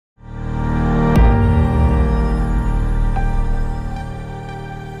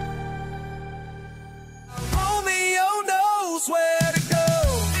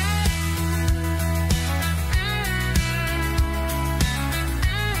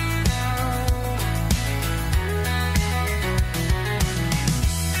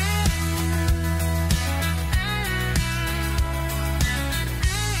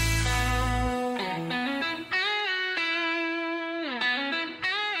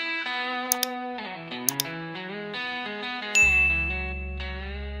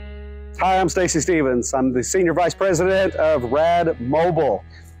Hi, I'm Stacy Stephens. I'm the Senior Vice President of RAD Mobile.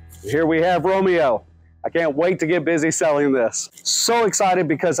 Here we have ROAMEO. I can't wait to get busy selling this. So excited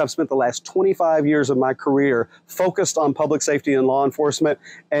because I've spent the last 25 years of my career focused on public safety and law enforcement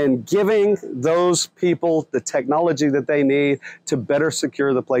and giving those people the technology that they need to better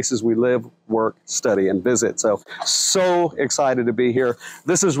secure the places we live, work, study, and visit. So excited to be here.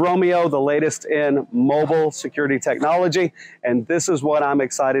 This is ROAMEO, the latest in mobile security technology, and this is what I'm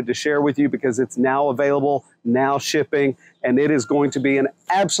excited to share with you because it's now available, now shipping, and it is going to be an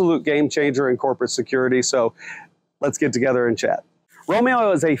absolute game changer in corporate security. So let's get together and chat.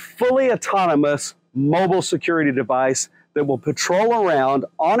 ROAMEO is a fully autonomous mobile security device that will patrol around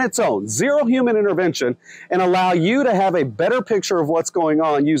on its own, zero human intervention, and allow you to have a better picture of what's going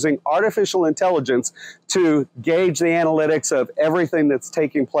on using artificial intelligence to gauge the analytics of everything that's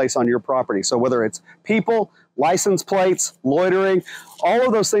taking place on your property. So whether it's people, license plates, loitering, all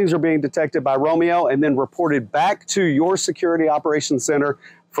of those things are being detected by ROAMEO and then reported back to your security operations center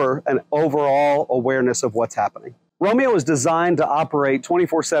for an overall awareness of what's happening. ROAMEO is designed to operate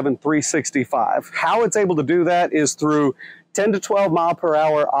 24/7, 365. How it's able to do that is through 10 to 12 mile per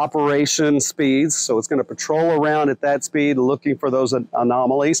hour operation speeds. So it's going to patrol around at that speed looking for those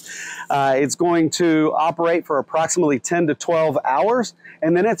anomalies. It's going to operate for approximately 10 to 12 hours,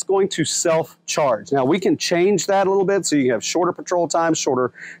 and then it's going to self-charge. Now we can change that a little bit so you have shorter patrol times,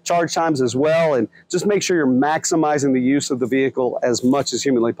 shorter charge times as well, and just make sure you're maximizing the use of the vehicle as much as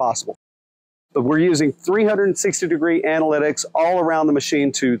humanly possible. But we're using 360-degree analytics all around the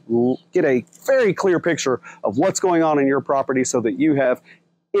machine to get a very clear picture of what's going on in your property so that you have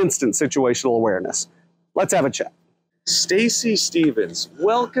instant situational awareness. Let's have a chat. Stacy Stephens,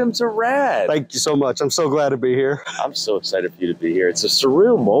 welcome to RAD. Thank you so much. I'm so glad to be here. I'm so excited for you to be here. It's a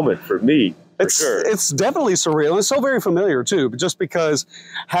surreal moment for me. It's definitely surreal. It's so very familiar too, but just because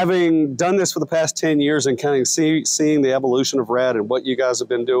having done this for the past 10 years and kind of seeing the evolution of RAD and what you guys have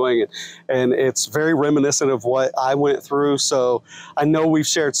been doing, and it's very reminiscent of what I went through. So I know we've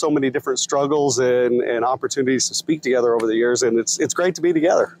shared so many different struggles and opportunities to speak together over the years, and it's great to be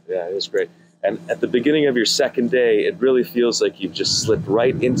together. Yeah, it is great. And at the beginning of your second day, it really feels like you've just slipped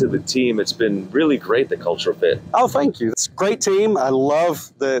right into the team. It's been really great, the cultural fit. Oh, thank you. It's a great team. I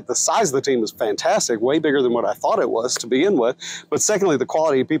love the size of the team is fantastic, way bigger than what I thought it was to begin with. But secondly, the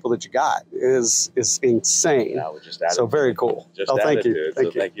quality of people that you got is insane. Yeah, we're just so very cool. Thank you.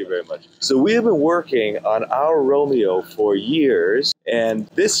 Thank you very much. So we have been working on our ROAMEO for years, and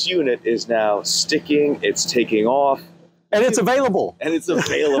this unit is now sticking, it's taking off. And it's available. And it's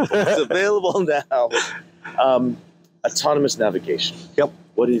available. It's available now. Autonomous navigation. Yep.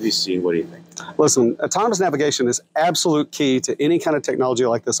 What have you seen? What do you think? Listen, autonomous navigation is absolute key to any kind of technology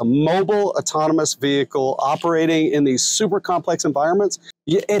like this. A mobile autonomous vehicle operating in these super complex environments,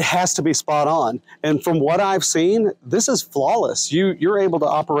 it has to be spot on. And from what I've seen, this is flawless. You're able to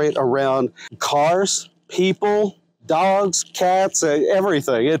operate around cars, people, dogs, cats,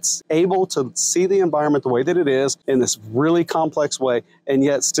 everything. It's able to see the environment the way that it is in this really complex way and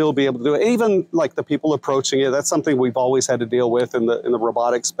yet still be able to do it. Even like the people approaching it, that's something we've always had to deal with in the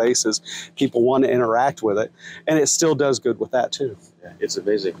robotic space is people want to interact with it. And it still does good with that too. Yeah, it's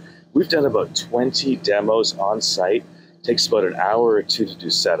amazing. We've done about 20 demos on site. It takes about an hour or two to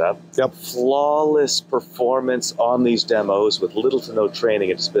do setup. Yep. Flawless performance on these demos with little to no training.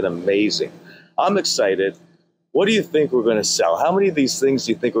 It's been amazing. I'm excited. What do you think we're going to sell? How many of these things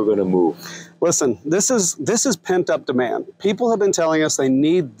do you think we're going to move? Listen, this is pent-up demand. People have been telling us they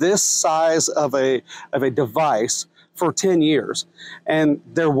need this size of a device for 10 years, and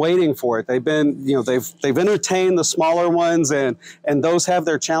they're waiting for it. They've been, they've entertained the smaller ones, and those have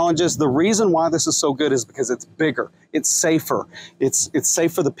their challenges. The reason why this is so good is because it's bigger, it's safer, it's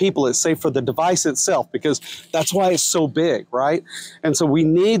safe for the people, it's safe for the device itself, because that's why it's so big, right? And so we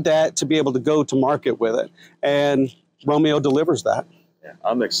need that to be able to go to market with it, and ROAMEO delivers that. Yeah,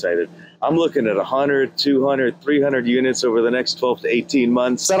 I'm excited. I'm looking at 100, 200, 300 units over the next 12 to 18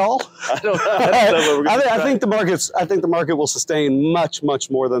 months. Is that all? I don't know. I think the market will sustain much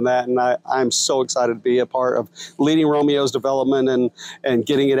more than that, and I'm so excited to be a part of leading ROAMEO's development and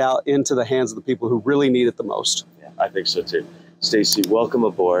getting it out into the hands of the people who really need it the most. Yeah, I think so too. Stacy, welcome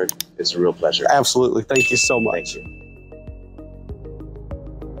aboard. It's a real pleasure. Absolutely. Thank you so much. Thank you.